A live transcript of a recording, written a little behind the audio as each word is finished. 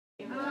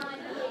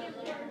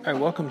All right,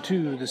 welcome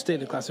to the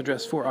State of Class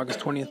Address for August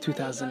 20th,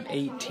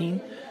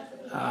 2018.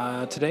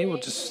 Today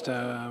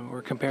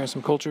we're comparing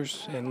some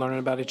cultures and learning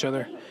about each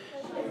other.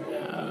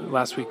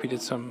 Last week we did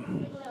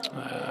some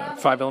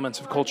 5 elements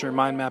of culture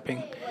mind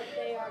mapping,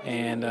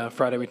 and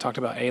Friday we talked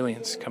about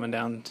aliens coming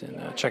down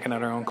and checking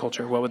out our own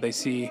culture. What would they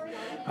see?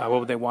 What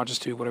would they watch us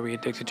to? What are we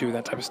addicted to?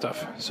 That type of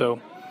stuff. So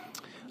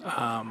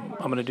I'm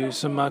going to do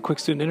some quick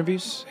student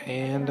interviews,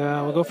 and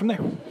we'll go from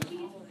there.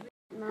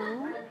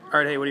 All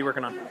right, hey, what are you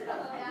working on?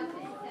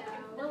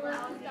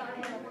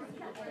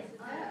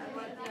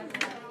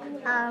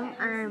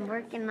 I'm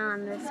working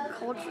on this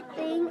culture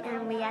thing,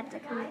 and we have to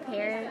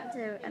compare it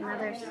to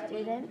another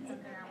student.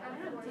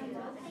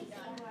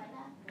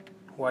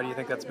 Why do you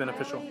think that's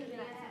beneficial?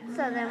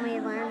 So then we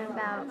learn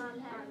about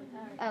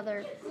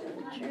other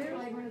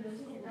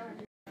cultures.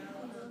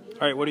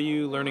 All right, what are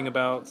you learning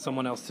about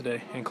someone else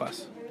today in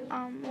class?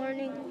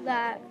 Learning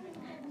that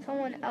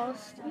someone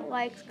else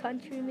likes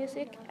country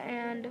music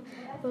and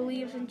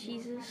believes in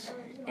Jesus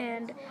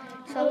and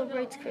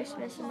celebrates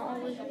Christmas and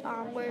always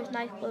wears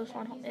nice clothes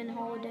on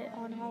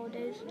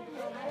holidays.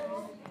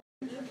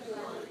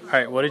 All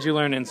right, what did you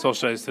learn in social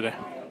studies today?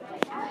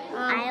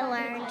 I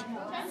learned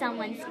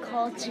someone's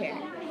culture.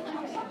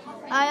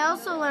 I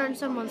also learned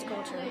someone's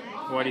culture.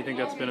 Why do you think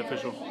that's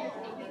beneficial?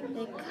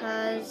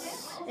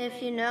 Because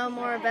if you know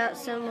more about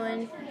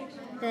someone,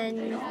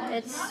 then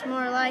it's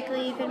more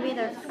likely you can be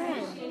their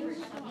friend.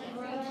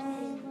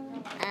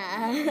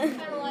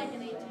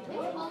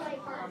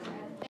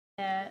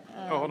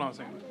 Hold on a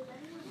second.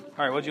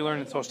 All right, what did you learn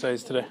in social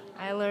studies today?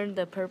 I learned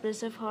the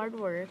purpose of hard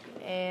work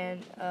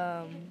and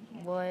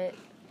what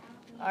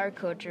our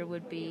culture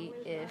would be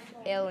if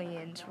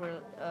aliens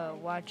were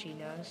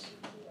watching us.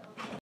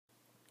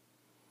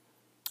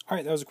 All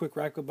right, that was a quick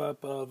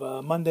wrap-up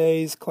of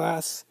Monday's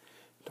class.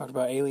 We talked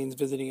about aliens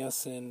visiting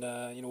us and,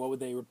 what would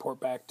they report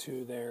back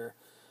to their,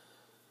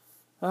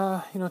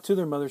 to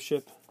their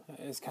mothership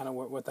is kind of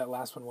what that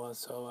last one was.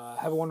 So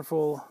have a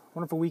wonderful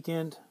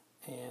weekend,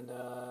 and,